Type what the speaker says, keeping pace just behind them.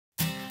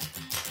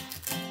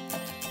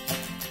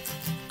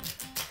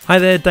Hi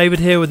there, David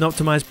here with an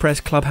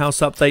Optimizepress Clubhouse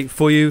update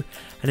for you,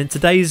 and in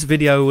today's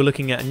video we're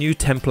looking at a new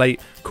template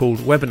called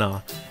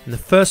Webinar. In the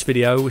first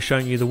video we're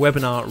showing you the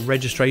webinar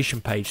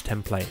registration page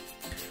template.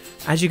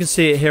 As you can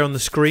see it here on the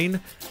screen,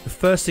 the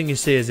first thing you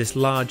see is this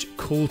large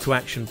call to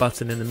action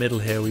button in the middle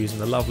here. We're using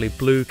the lovely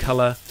blue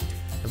colour.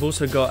 I've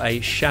also got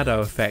a shadow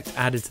effect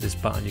added to this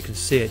button. You can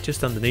see it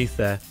just underneath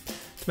there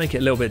to make it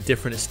a little bit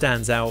different. It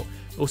stands out,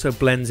 also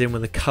blends in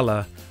with the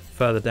colour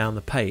further down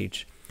the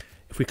page.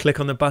 If we click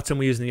on the button,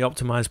 we're using the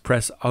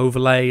Optimizepress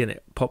overlay and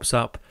it pops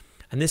up,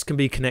 and this can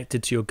be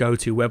connected to your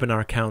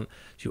GoToWebinar account,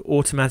 so you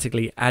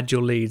automatically add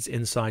your leads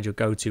inside your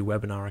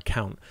GoToWebinar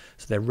account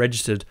so they're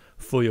registered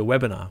for your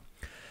webinar.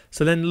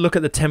 So then look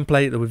at the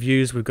template that we've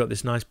used. We've got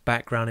this nice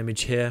background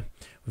image here.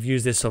 We've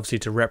used this obviously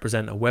to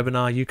represent a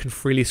webinar. You can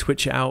freely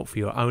switch it out for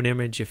your own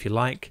image if you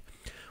like.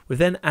 We've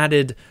then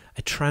added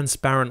a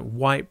transparent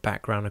white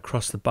background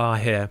across the bar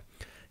here.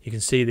 You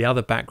can see the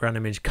other background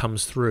image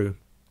comes through.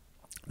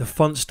 The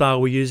font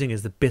style we're using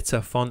is the Bitter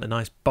font, a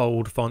nice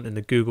bold font in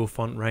the Google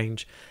font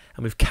range,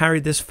 and we've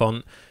carried this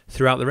font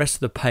throughout the rest of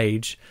the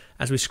page.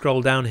 As we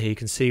scroll down here you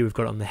can see we've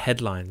got it on the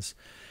headlines.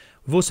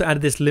 We've also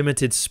added this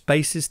limited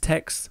spaces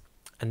text,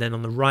 and then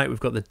on the right we've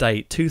got the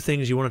date. Two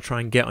things you want to try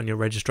and get on your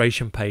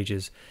registration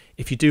pages.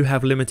 If you do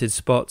have limited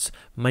spots,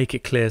 make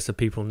it clear so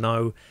people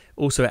know.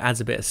 Also it adds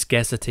a bit of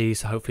scarcity,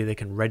 so hopefully they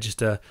can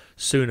register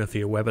sooner for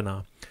your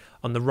webinar.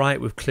 On the right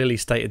we've clearly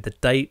stated the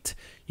date.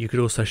 You could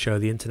also show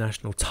the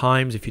international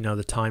times if you know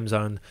the time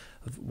zone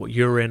of what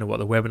you're in or what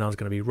the webinar is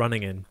going to be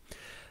running in.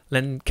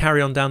 Then carry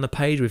on down the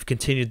page. We've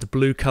continued the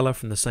blue color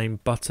from the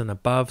same button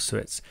above, so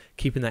it's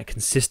keeping that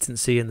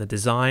consistency in the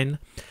design.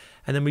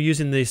 And then we're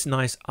using these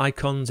nice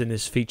icons in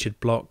this featured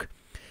block.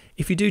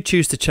 If you do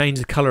choose to change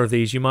the color of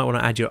these, you might want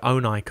to add your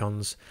own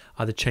icons.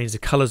 Either change the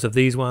colors of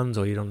these ones,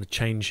 or you don't want to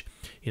change,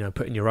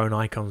 put in your own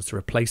icons to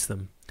replace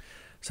them.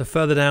 So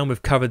further down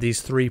we've covered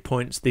these 3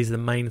 points. These are the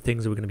main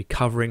things that we're going to be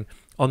covering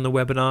on the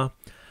webinar.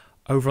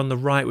 Over on the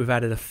right we've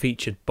added a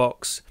featured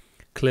box,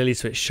 clearly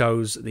so it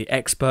shows the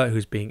expert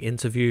who's being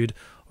interviewed,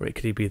 or it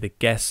could be the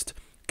guest,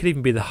 it could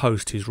even be the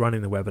host who's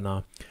running the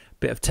webinar.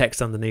 Bit of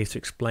text underneath to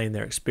explain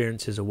their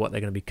experiences or what they're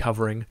going to be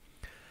covering.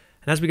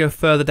 And as we go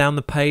further down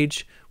the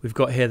page we've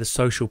got here the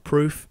social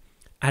proof.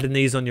 Adding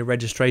these on your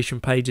registration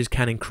pages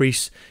can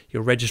increase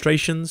your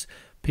registrations.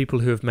 People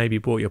who have maybe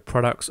bought your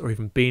products or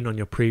even been on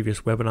your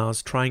previous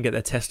webinars, try and get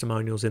their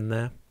testimonials in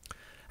there.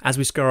 As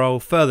we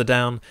scroll further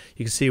down,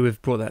 you can see we've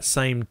brought that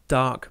same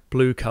dark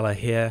blue color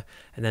here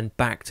and then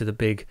back to the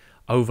big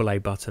overlay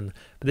button,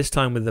 but this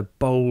time with the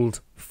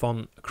bold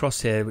font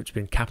across here which has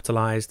been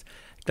capitalized.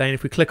 Again,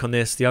 if we click on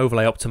this, the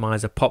overlay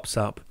optimizer pops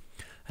up,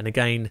 and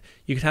again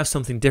you could have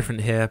something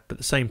different here, but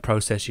the same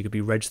process. You could be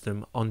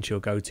registering them onto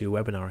your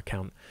GoToWebinar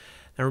account.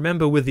 Now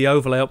remember, with the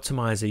overlay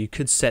optimizer you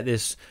could set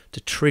this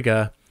to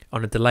trigger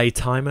on a delay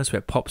timer, so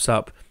it pops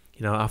up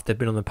after they've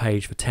been on the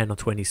page for 10 or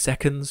 20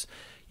 seconds.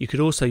 You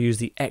could also use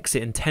the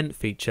exit intent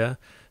feature,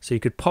 so you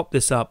could pop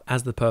this up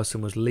as the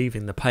person was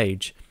leaving the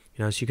page.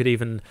 So you could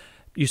even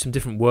use some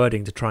different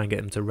wording to try and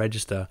get them to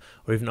register,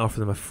 or even offer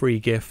them a free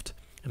gift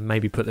and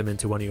maybe put them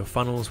into one of your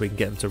funnels where you can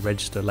get them to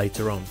register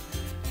later on.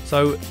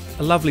 So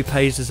a lovely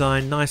page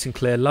design, nice and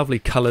clear, lovely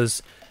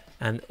colors,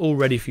 and all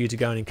ready for you to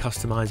go in and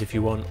customize if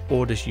you want,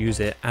 or just use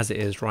it as it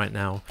is right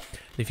now.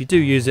 And if you do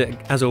use it,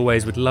 as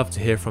always, we'd love to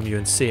hear from you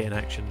and see it in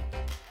action.